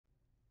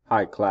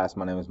Hi class,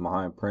 my name is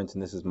Mohammed Prince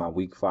and this is my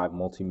week 5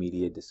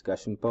 multimedia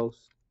discussion post.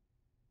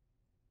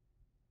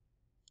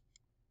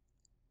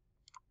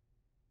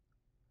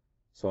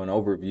 So an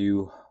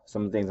overview,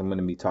 some of the things I'm going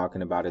to be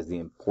talking about is the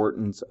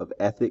importance of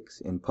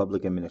ethics in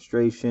public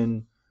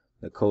administration,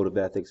 the code of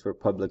ethics for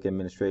public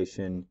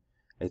administration,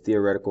 a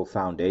theoretical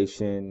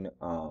foundation,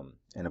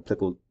 an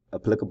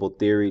applicable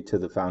theory to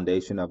the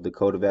foundation of the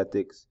code of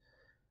ethics,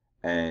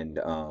 and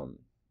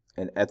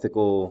an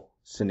ethical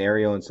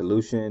scenario and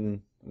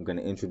solution. I'm going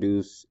to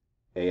introduce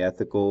an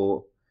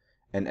ethical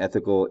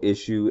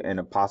issue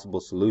and a possible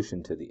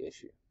solution to the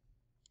issue.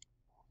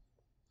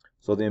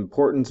 So the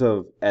importance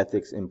of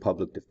ethics in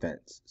public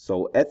defense.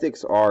 So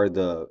ethics are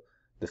the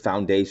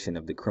foundation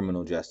of the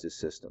criminal justice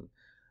system.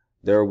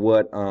 They're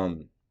what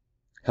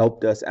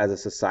helped us as a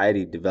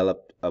society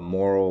develop a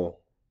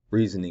moral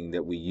reasoning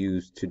that we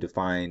use to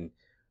define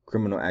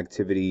criminal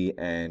activity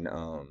and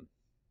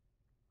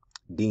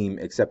deem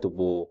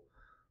acceptable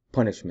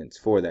punishments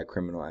for that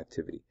criminal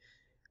activity.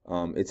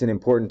 It's an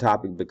important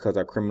topic because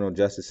our criminal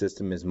justice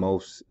system is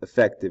most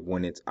effective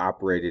when it's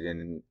operated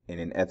in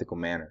an ethical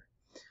manner.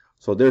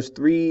 So there's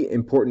 3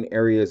 important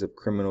areas of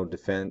criminal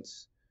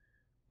defense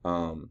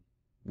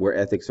where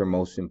ethics are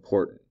most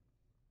important.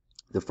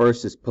 The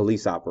first is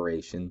police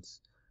operations.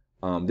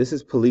 This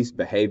is police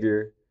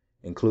behavior,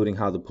 including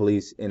how the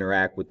police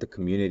interact with the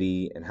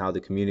community and how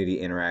the community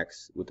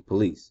interacts with the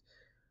police.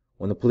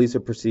 When the police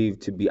are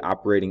perceived to be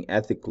operating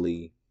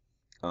ethically,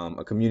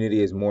 a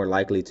community is more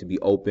likely to be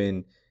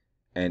open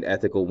and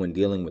ethical when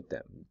dealing with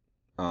them.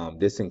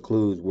 This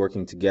includes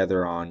working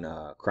together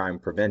on crime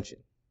prevention.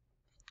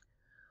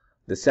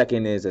 The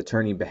second is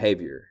attorney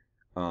behavior.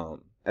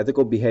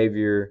 Ethical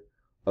behavior,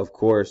 of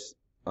course,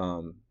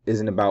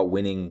 isn't about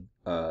winning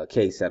a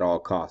case at all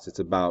costs. It's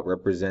about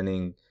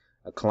representing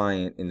a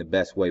client in the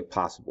best way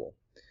possible.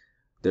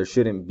 There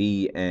shouldn't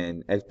be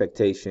an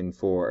expectation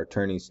for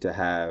attorneys to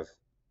have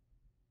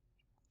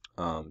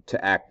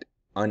to act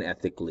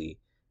unethically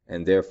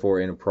and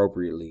therefore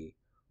inappropriately.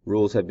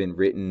 Rules have been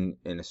written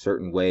in a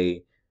certain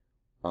way.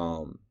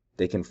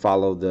 They can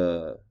follow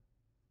the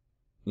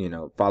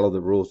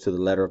rules to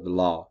the letter of the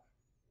law.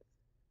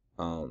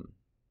 And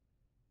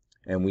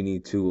we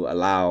need to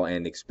allow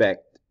and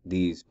expect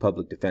these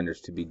public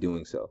defenders to be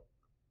doing so.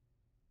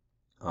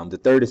 The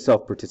third is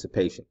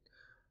self-participation.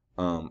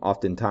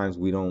 Oftentimes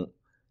we don't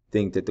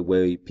think that the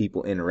way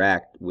people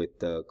interact with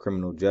the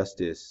criminal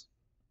justice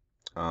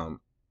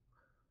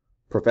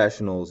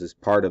professionals is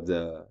part of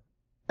the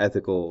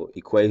ethical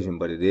equation,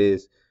 but it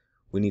is.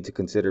 We need to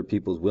consider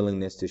people's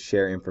willingness to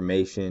share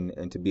information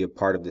and to be a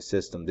part of the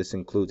system. This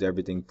includes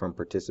everything from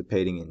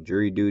participating in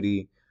jury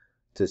duty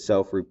to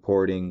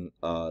self-reporting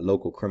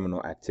local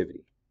criminal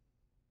activity.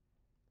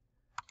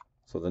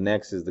 So the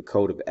next is the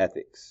code of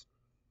ethics.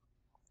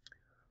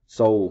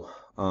 So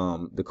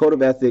the code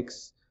of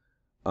ethics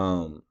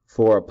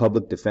for a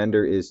public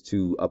defender is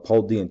to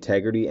uphold the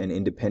integrity and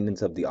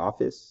independence of the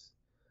office,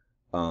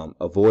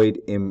 avoid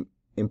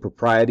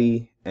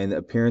impropriety and the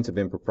appearance of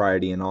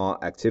impropriety in all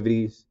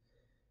activities,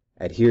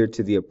 adhere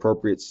to the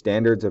appropriate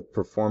standards of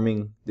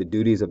performing the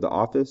duties of the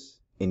office,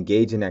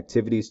 engage in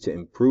activities to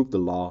improve the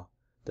law,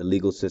 the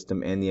legal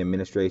system, and the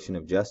administration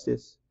of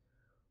justice,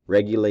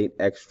 regulate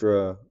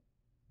extra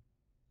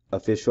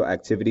official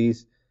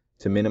activities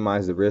to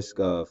minimize the risk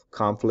of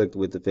conflict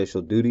with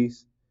official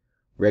duties,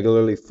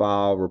 regularly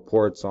file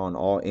reports on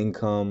all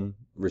income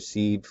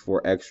received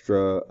for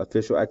extra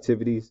official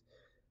activities,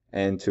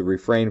 and to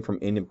refrain from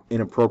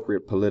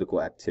inappropriate political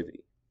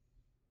activity.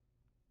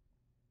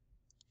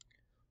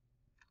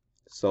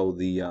 So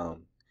the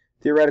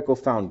theoretical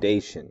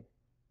foundation.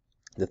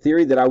 The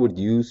theory that I would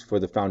use for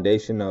the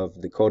foundation of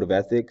the code of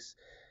ethics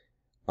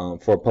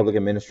for public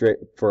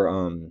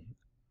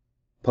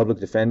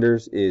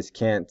defenders is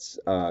Kant's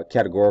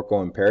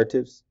categorical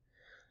imperatives.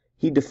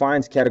 He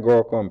defines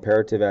categorical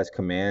imperative as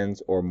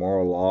commands or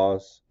moral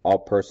laws all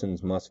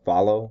persons must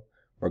follow,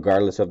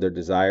 regardless of their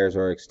desires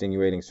or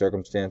extenuating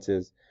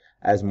circumstances.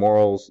 As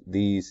morals,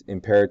 these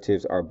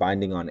imperatives are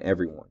binding on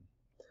everyone.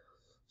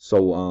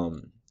 So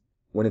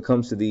when it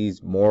comes to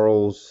these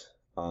morals,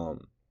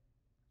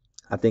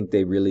 I think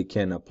they really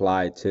can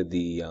apply to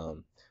the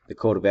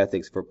code of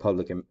ethics for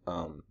public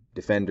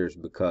defenders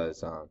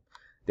because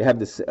they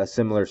have a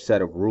similar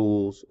set of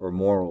rules or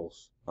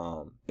morals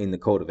in the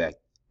code of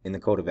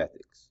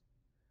ethics.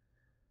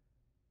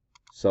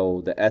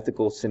 So the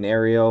ethical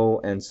scenario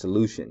and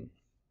solution.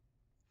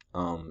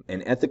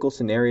 An ethical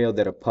scenario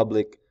that a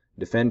public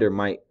defender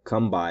might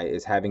come by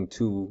is having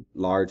too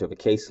large of a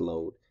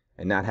caseload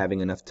and not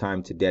having enough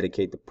time to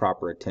dedicate the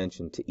proper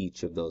attention to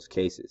each of those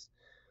cases.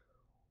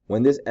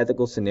 When this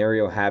ethical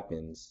scenario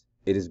happens,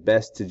 it is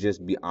best to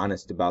just be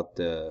honest about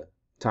the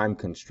time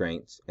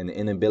constraints and the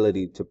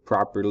inability to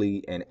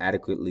properly and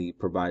adequately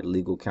provide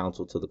legal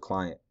counsel to the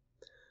client.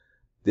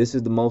 This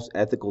is the most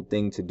ethical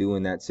thing to do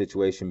in that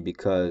situation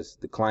because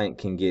the client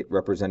can get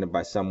represented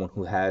by someone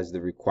who has the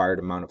required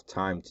amount of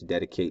time to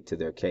dedicate to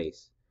their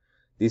case.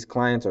 These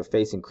clients are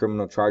facing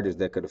criminal charges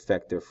that could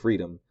affect their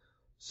freedom,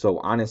 so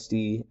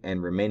honesty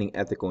and remaining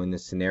ethical in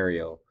this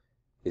scenario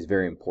is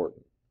very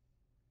important.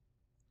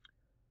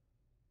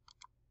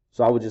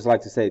 So I would just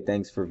like to say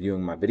thanks for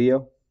viewing my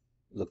video.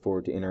 Look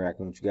forward to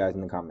interacting with you guys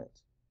in the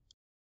comments.